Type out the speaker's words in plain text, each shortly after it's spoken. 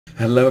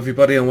Hello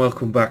everybody and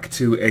welcome back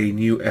to a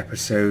new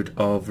episode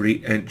of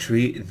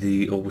Reentry,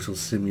 the orbital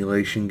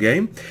simulation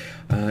game.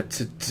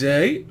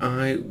 Today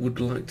I would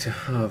like to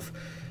have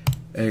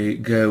a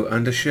go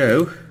and a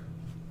show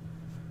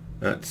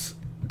at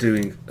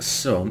doing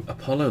some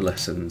Apollo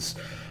lessons.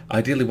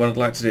 Ideally what I'd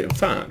like to do, in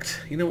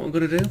fact, you know what I'm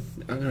going to do?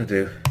 I'm going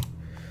to do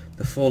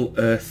the full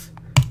Earth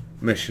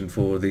mission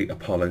for the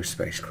Apollo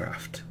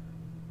spacecraft.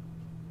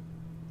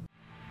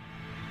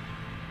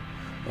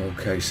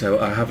 Okay, so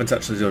I haven't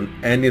actually done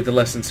any of the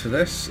lessons for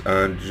this,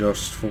 and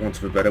just for want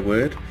of a better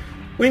word,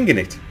 winging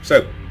it.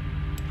 So,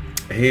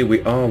 here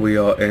we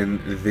are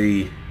in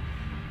the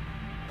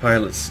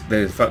pilot's,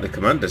 in fact the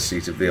commander's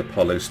seat of the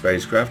Apollo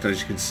spacecraft, and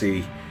as you can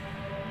see,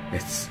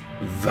 it's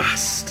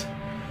vast.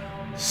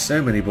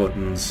 So many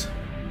buttons,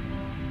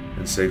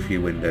 and so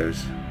few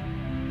windows.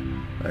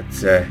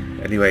 But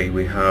anyway,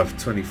 we have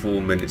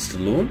 24 minutes to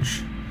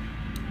launch.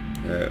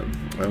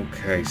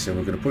 Okay, so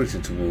we're going to put it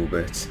into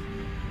orbit.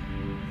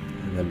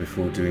 And then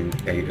before doing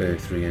a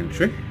Earth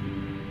re-entry.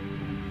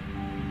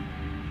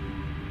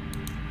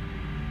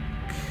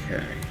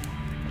 Okay.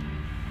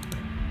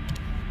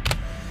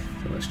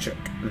 So let's check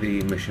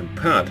the mission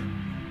pad.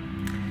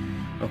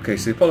 Okay,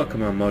 so the Apollo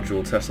Command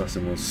Module test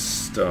lesson will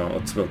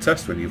start. Well,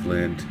 test when you've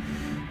learned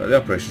about the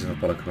operations of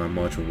Apollo Command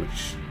Module,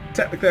 which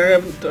technically I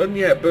haven't done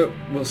yet, but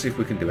we'll see if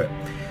we can do it.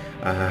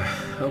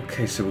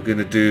 Okay, so we're going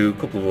to do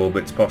a couple of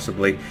orbits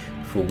possibly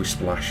before we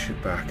splash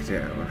back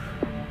down.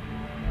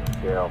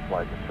 Scale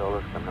flight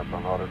controllers coming up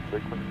on auto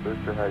sequence.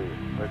 Booster, how you?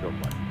 Where go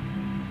flight?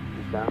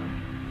 East down.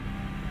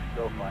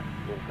 Go flight.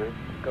 Reentry.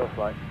 Go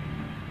flight.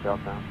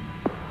 South down.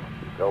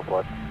 Go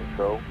flight.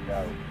 Control.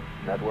 Go.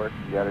 Network.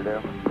 You got it there?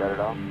 You got it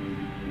all?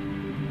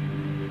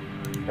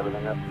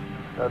 Everything up?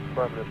 That's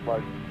affirmative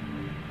flight.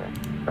 Okay.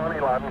 Tony,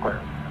 live and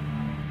clear.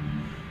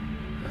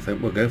 I think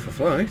we'll go for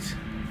flight.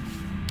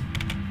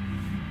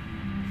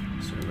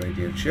 So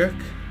radio check.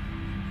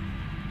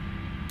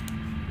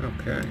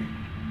 Okay.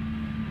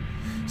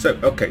 So,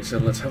 okay, so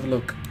let's have a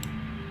look.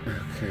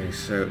 Okay,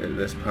 so in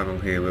this panel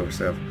here we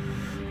obviously have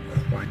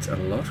quite a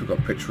lot. We've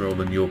got pitch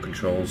roll and yaw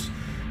controls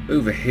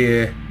over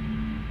here.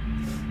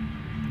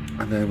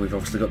 And then we've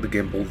obviously got the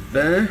gimbal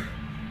there.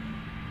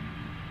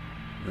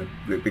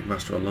 The big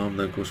master alarm,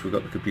 then of course we've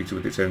got the computer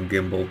with its own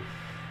gimbal.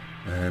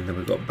 And then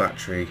we've got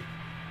battery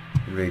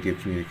and radio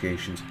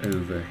communications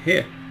over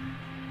here.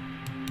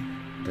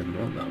 Didn't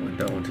want that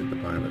window, I wanted the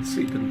pilot's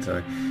seat, didn't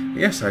I?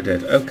 Yes, I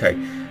did. Okay,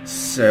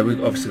 so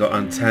we've obviously got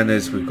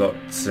antennas, we've got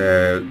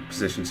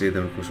positions here,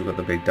 then of course we've got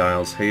the big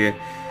dials here,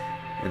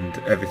 and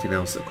everything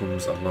else that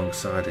comes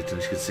alongside it. And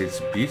as you can see, it's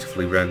a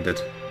beautifully rendered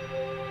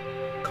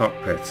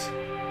cockpit.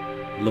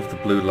 Love the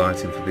blue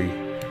lighting for the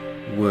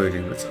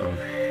wording that's on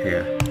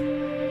here.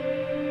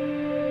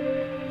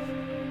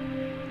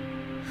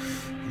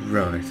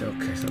 Right,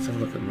 okay, so let's have a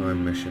look at my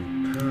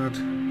mission pad.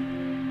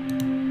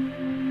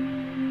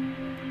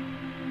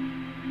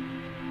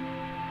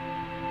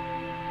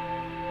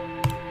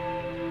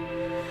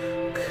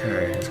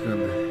 Okay, let's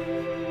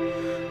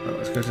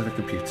go to the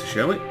computer,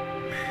 shall we?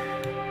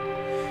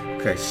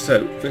 Okay,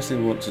 so first thing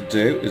we want to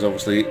do is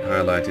obviously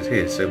highlighted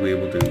here, so we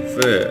will do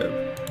verb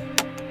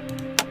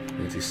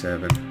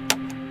 87,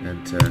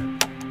 enter,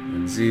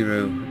 and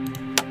 0,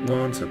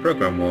 1, so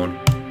program 1.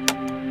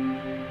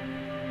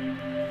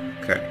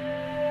 Okay.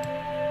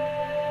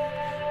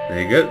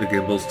 There you go, the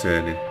gimbal's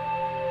turning.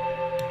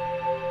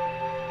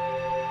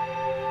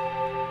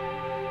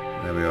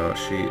 There we are,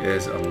 she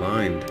is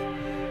aligned.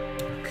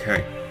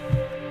 Okay.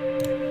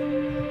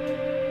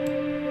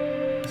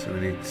 So we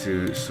need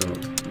to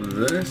sort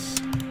this.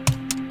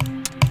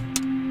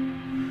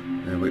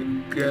 There we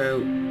go.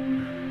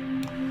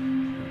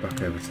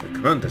 Back over to the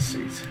commander's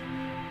seat.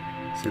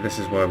 See, this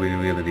is why we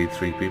really need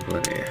 3 people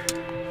in here.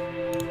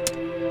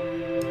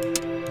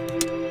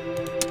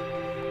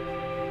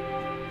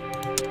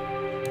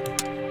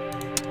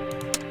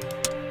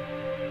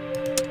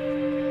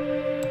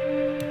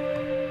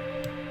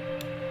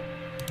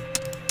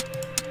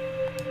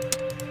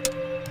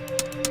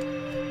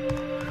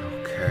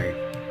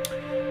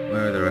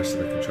 Where are the rest of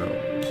the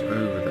controls?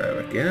 Over there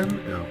again?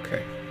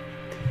 Okay.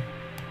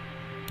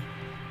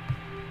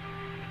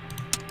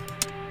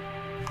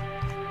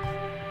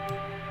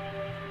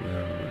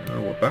 Oh,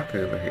 we're back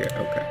over here.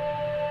 Okay.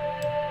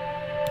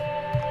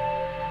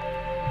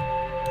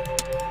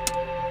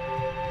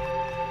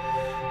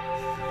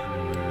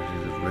 We'll do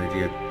the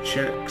radio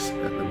checks,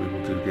 and then we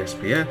will do the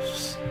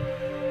SPFs.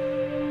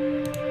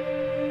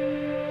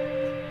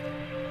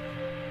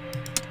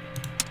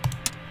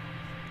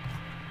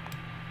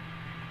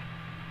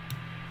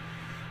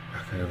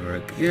 Over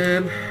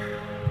again.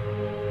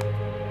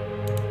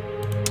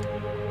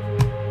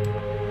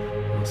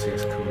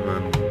 LCS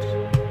command.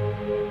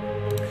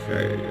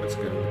 Okay, let's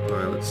go to the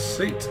pilot's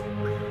seat.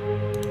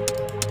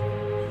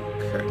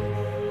 Okay.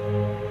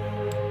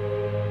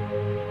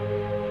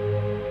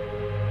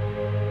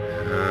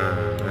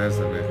 There's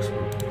the next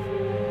one.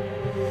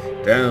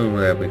 Down,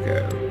 there we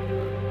go.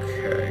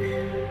 Okay.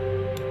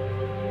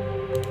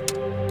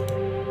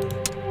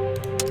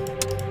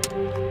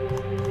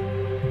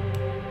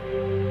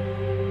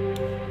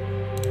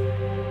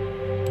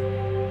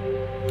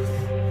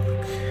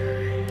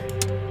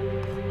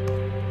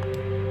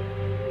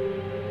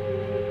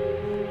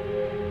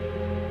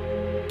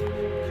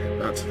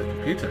 the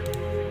computer.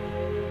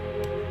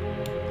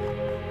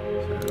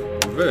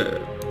 So,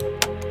 verb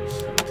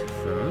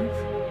 75.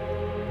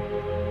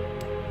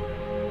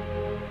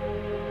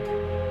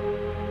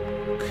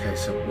 Okay,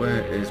 so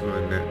where is my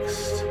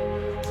next?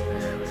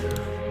 There we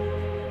are.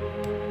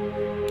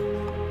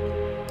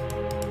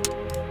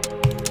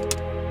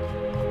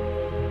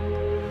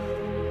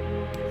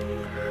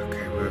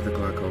 Okay, where are the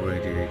glycol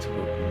radiator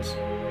buttons?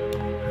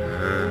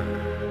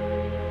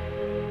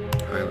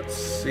 Pilot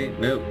seat,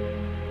 no.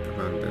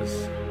 Commanders.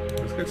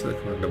 Let's go to the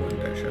commander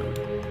window, shall we?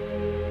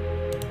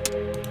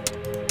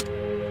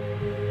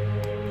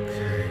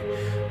 Okay,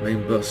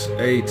 main bus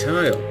A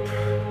tie-up.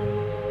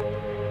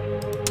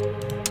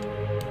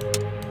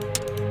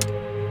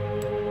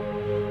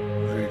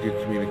 Radio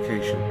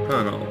communication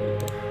panel.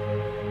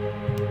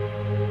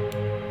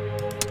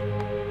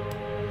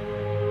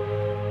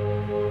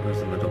 Where's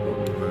the middle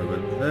button? Over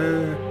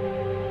there.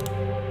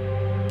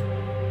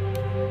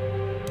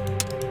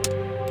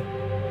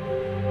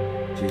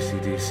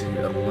 GCDC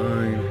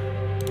align.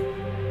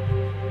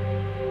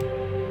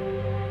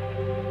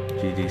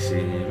 GDC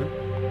even.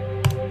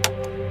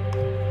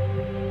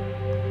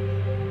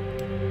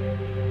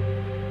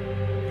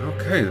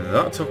 Okay,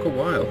 that took a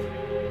while.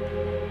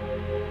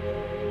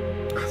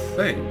 I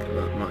think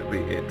that might be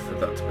it for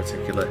that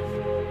particular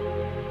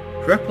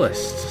prep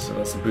list. So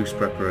that's the boost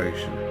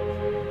preparation.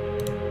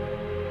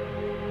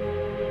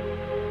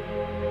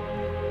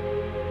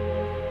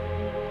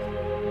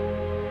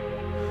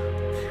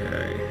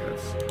 Okay,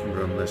 let's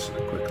run this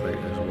quickly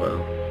as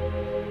well.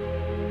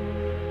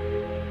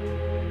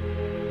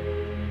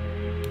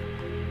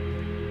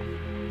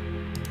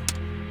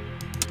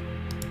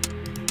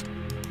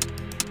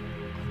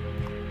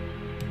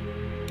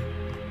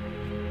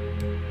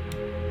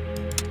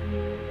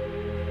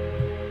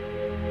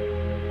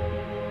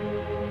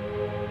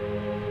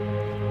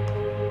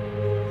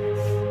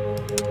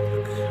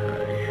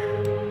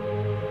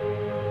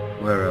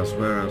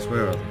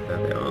 Where are they?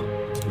 There they are.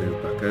 Let's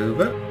move back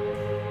over.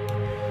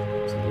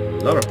 There's a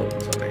lot of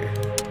buttons on here.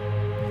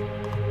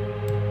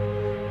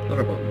 A lot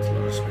of buttons, a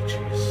lot of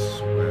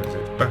switches. Where is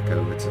it? Back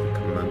over to the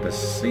commander's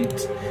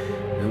seat.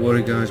 Don't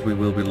worry guys, we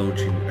will be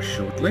launching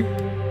shortly.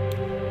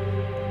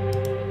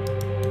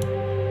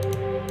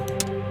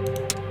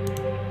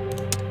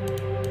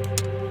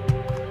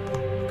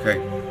 Okay,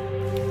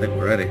 I think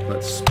we're ready.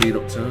 Let's speed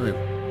up time.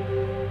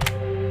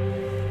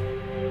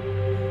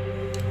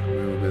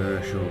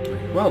 Shortly.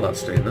 While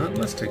that's doing that,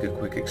 let's take a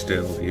quick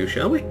external view,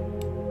 shall we?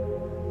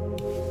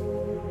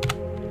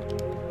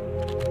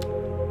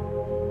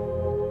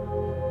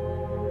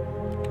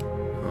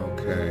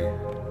 Okay.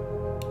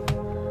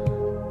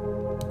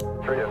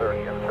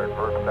 330, insert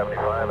verb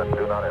 75 and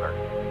do not enter.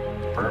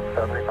 Verb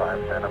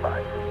 75, standing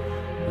by.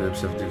 Verb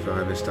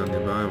 75 is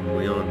standing by and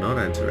we are not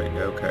entering,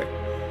 okay.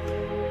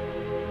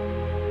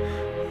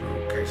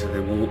 Okay, so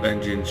the warp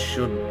engine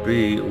should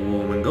be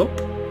warming up.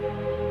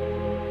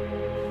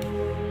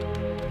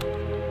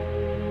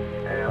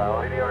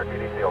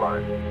 GDC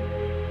aligned.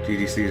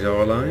 GDCs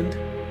are aligned.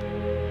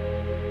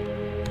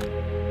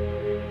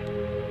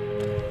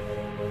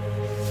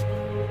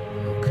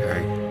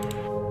 Okay.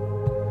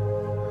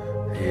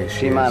 Here she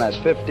T-minus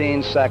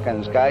 15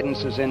 seconds.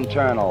 Guidance is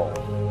internal.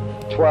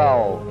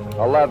 12,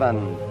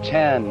 11,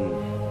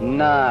 10,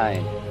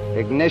 9.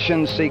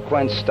 Ignition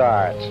sequence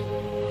starts.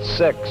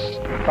 6,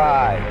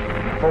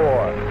 5,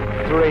 4,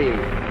 3,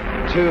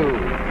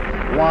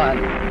 2,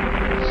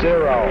 1,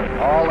 0.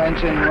 All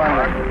engine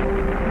running.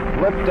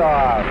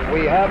 Liftoff.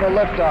 We have a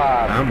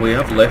liftoff. And we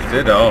have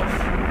lifted off.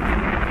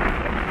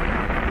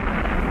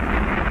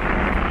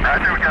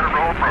 Roger, we got a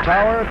roll program.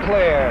 Tower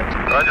cleared.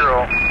 Roger,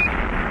 roll.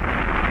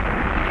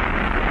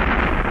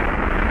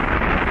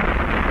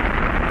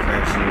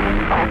 Okay, so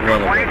we're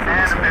well away from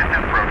this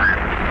engine program.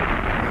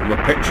 And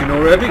we're pitching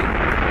already.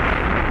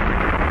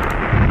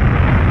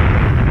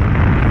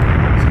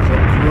 Is the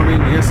clock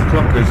running? Yes, the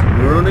clock is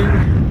running.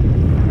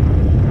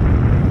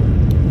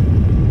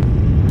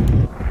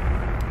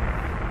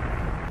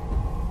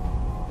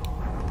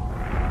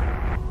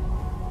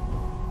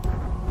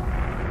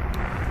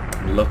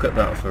 Look at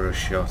that for a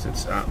shot,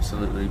 it's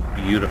absolutely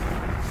beautiful.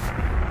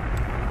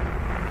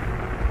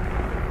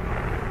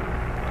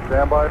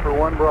 Stand by for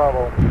 1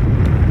 Bravo.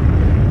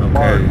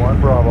 Okay.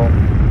 1 Bravo.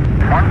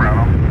 1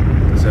 Bravo.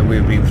 So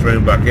we've been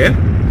thrown back in.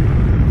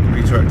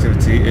 Computer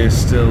activity is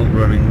still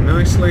running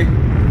nicely.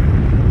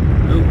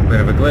 Oh,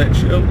 bit of a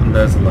glitch. Oh, and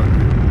there's the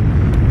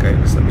landing. Okay,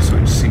 let's let me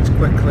switch seats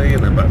quickly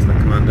and then back to the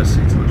commander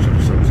seat. I'm not sure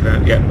if it's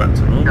out. Yeah, back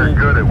to normal. You're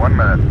good at 1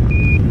 minute.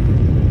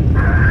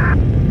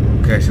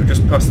 Okay, so we've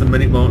just passed the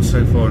minute mark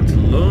so far into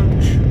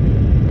launch.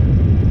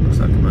 Looks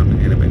like it might be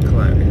getting a bit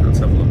cloudy. Let's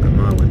have a look at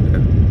my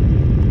window.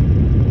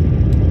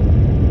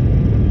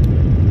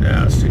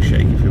 Yeah, it's too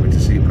shaky for me to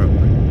see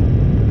properly.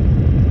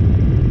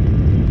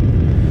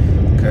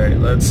 Okay,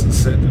 let's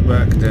sit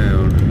back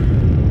down.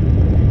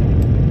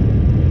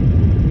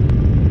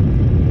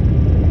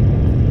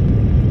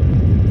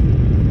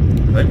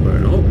 I think we're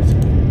in orbit.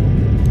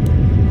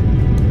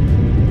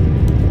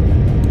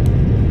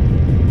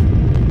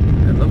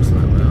 It looks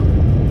like we are.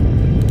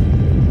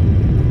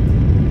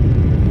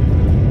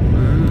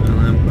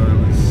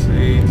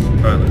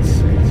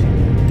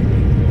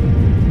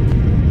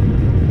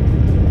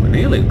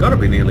 got to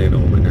be nearly in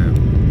orbit now.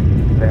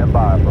 Stand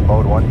by for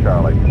mode 1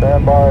 Charlie.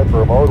 Stand by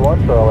for mode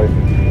 1 Charlie.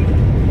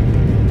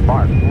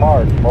 Mark.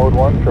 Mark, mode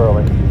 1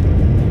 Charlie.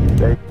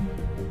 Stay.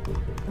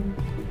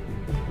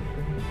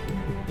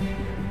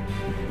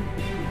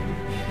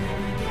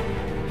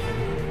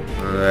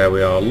 And there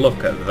we are,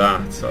 look at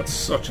that. That's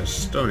such a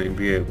stunning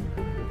view.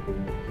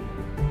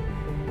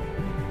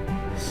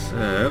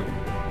 So,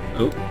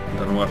 oh,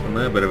 don't know what happened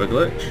there, bit of a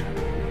glitch.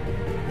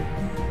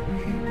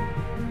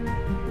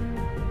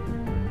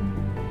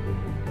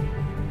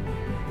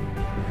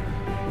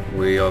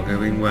 We are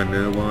going where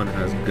no one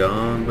has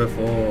gone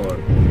before.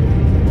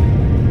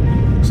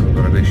 So I've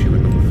got an issue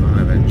with number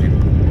 5 engine.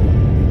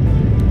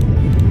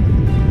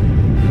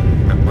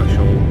 Not quite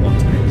sure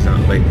what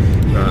exactly.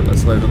 Right,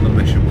 let's load up the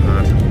mission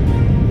pad.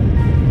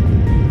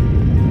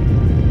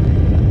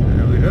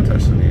 We don't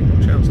actually need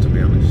much else, to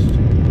be honest.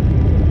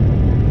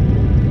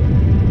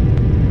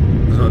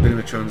 It's not doing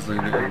a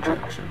translunar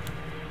injection.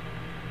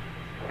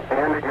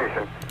 And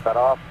ignition. Cut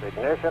off.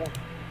 Ignition.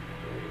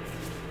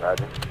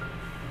 Roger.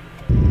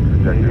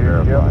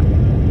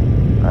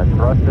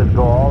 Thrusters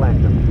go all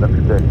engines. Let me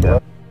check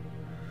that.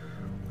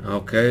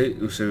 Okay,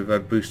 so we've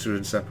had booster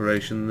and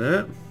separation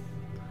there.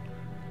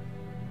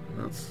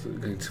 That's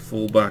going to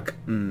fall back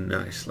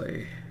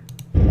nicely.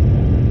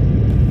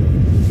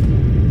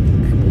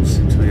 Cables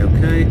seem to be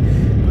okay.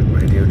 Quick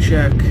radio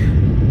check.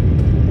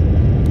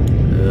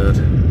 Good.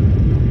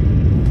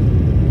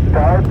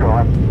 Tower's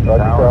going.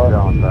 Tower's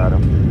going,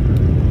 Adam.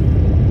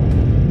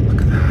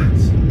 Look at that.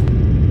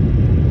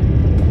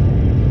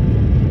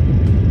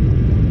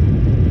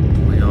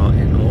 We are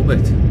in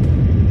orbit.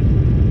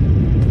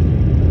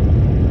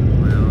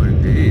 We are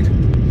indeed.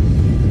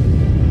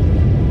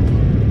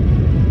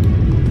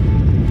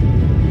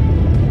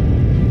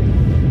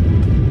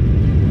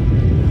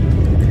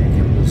 Okay,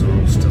 gimbals are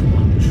all still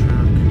on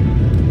track.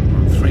 We're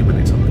on 3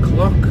 minutes on the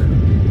clock.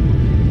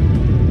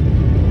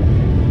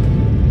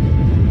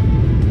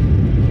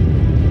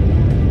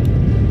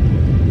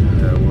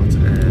 What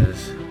is...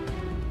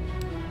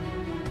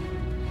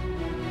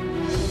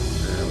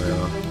 There we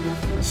are.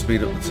 Let's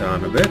speed up the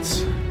time a bit.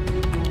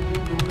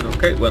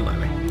 Okay, well, let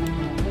me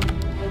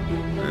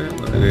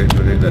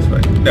do it this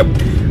way. No.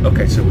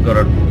 Okay, so we've got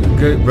to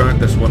write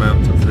this one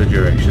out for the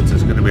duration, so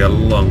it's going to be a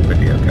long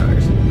video,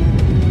 guys.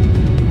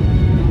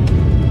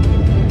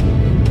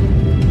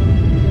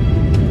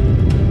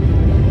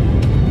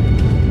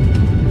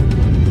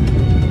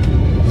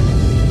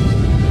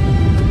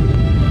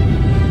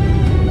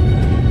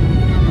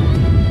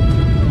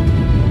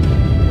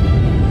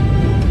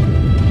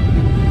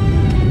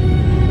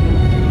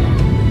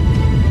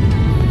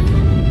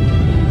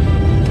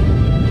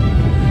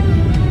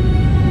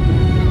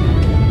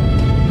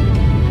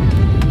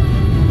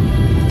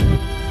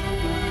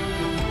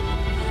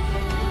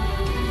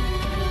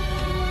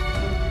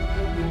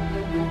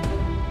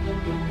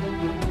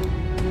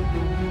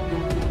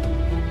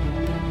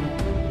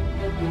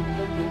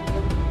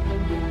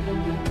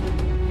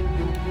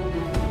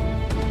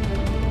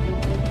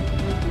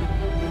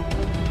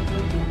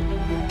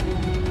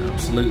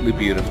 Absolutely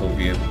beautiful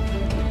view.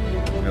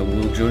 Now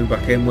we'll join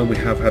back in when we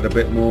have had a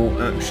bit more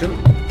action.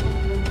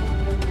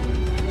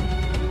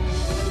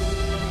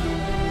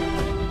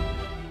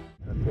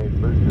 Okay,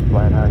 booster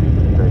flight, how you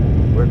can say?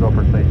 We're going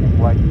for station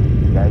flight.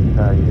 Guys,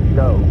 how you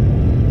go?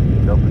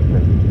 Go for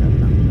station.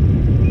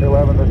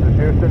 11, this is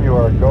Houston. You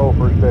are go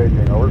for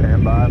staging. Over.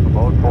 Stand by for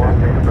mode 4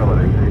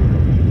 capability.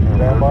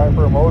 Stand by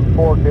for mode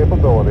 4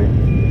 capability.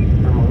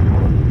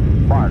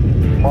 Mark.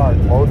 Mark,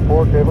 mode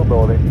 4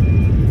 capability.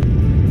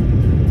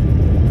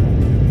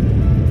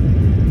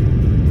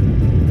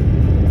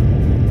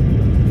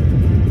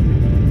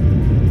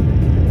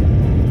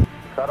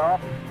 Cut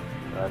off.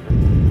 Roger.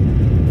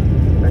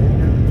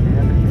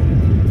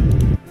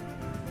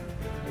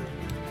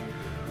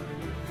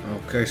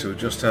 Okay, so we've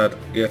just had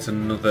yet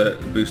another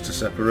booster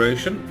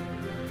separation.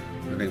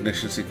 An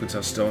ignition sequence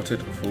has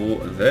started for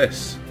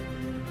this.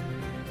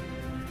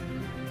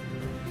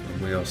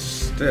 And we are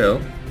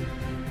still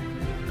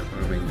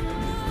climbing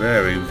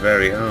very,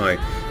 very high.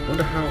 I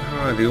wonder how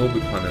high the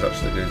orbit plan is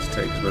actually going to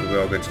take us, whether we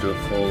are going to do a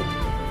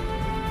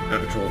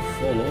actual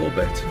full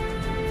orbit.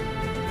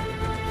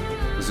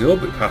 Because the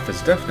orbit path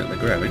is definitely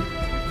growing.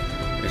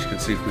 As you can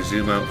see if we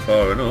zoom out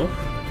far enough.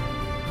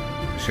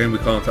 Shame we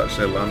can't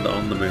actually land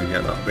on the moon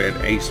yet. That would be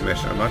an ace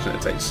mission. I imagine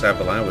it takes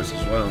several hours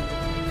as well.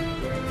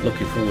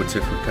 Looking forward to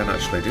if we can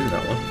actually do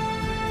that one.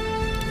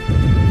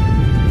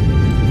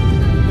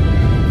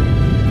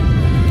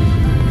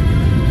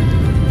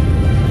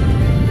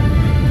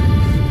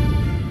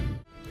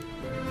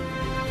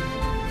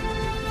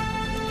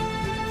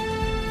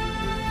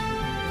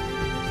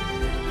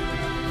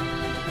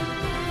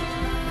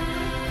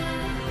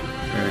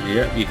 And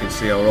yeah, you can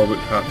see our orbit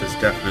path is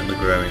definitely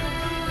growing.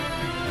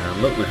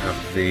 And look, we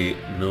have the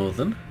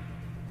northern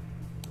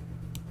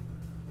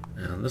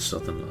and the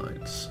southern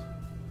lights.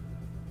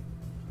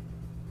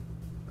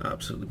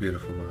 Absolutely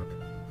beautiful map.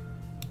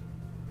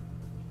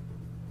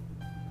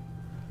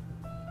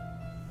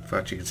 In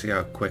fact, you can see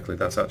how quickly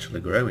that's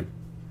actually growing.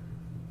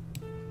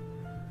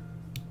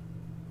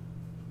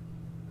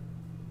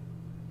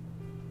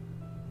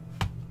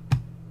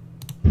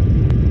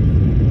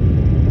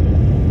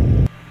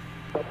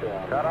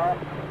 on.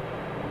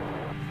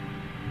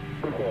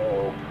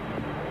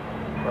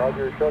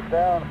 Roger, shut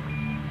down.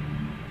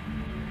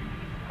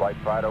 Flight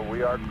fighter,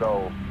 we are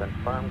go.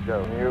 Confirm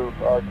go. You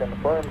are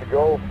confirmed to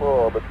go for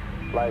orbit.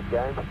 Flight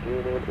guys,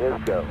 tune in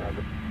is go.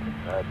 Roger.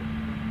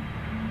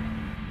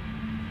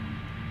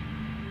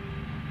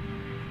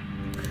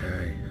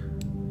 Okay.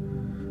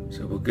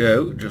 So we'll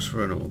go just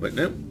for an orbit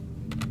now.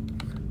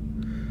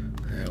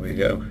 There we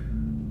go.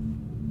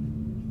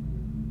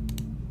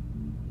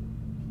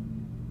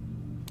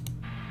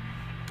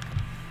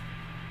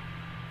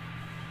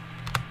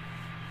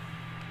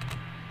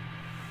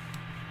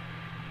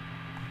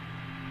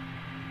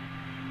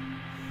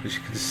 As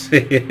you can see,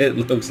 it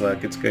looks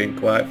like it's going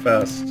quite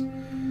fast.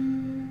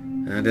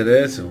 And it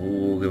is.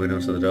 Oh, going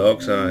onto the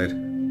dark side.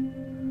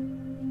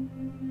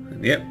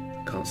 And yep,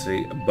 can't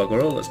see a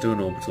bugger all. Let's do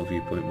an orbital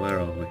viewpoint. Where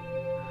are we?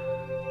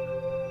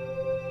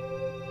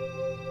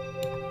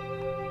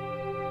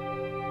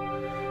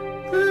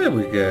 There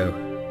we go.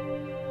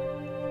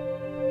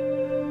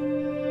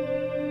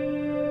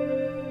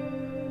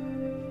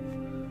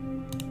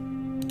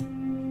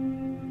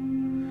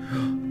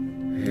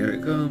 Here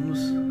it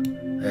comes.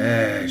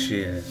 There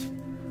she is.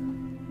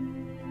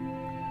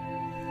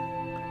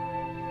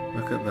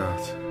 Look at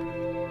that.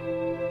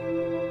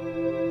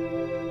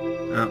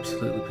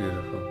 Absolutely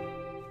beautiful.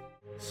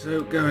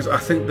 So guys, I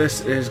think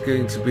this is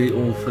going to be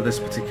all for this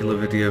particular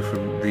video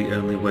from The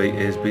Only Way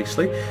Is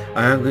Beastly.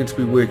 I am going to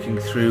be working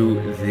through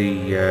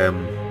the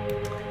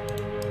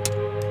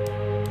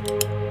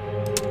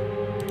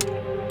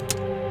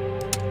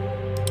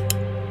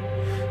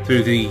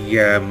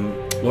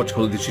what you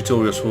call it, the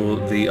tutorials for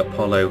the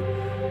Apollo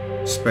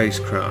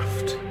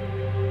spacecraft.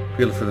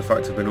 Purely for the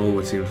fact I've been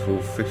orbiting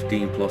for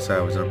 15 plus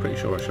hours, and I'm pretty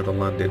sure I should have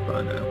landed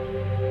by now.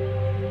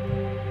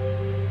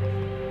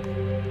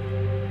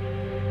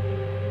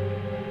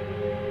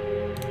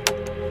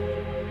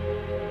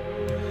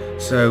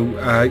 So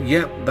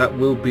yeah, that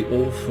will be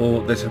all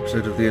for this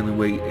episode of The Only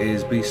Way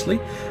Is Beastly.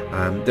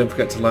 Don't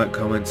forget to like,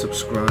 comment,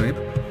 subscribe,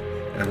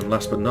 and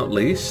last but not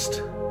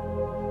least,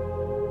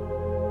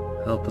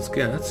 help us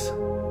get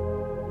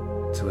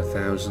to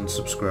 1,000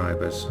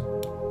 subscribers.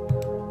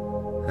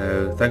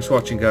 Thanks for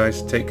watching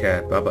guys, take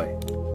care, bye bye.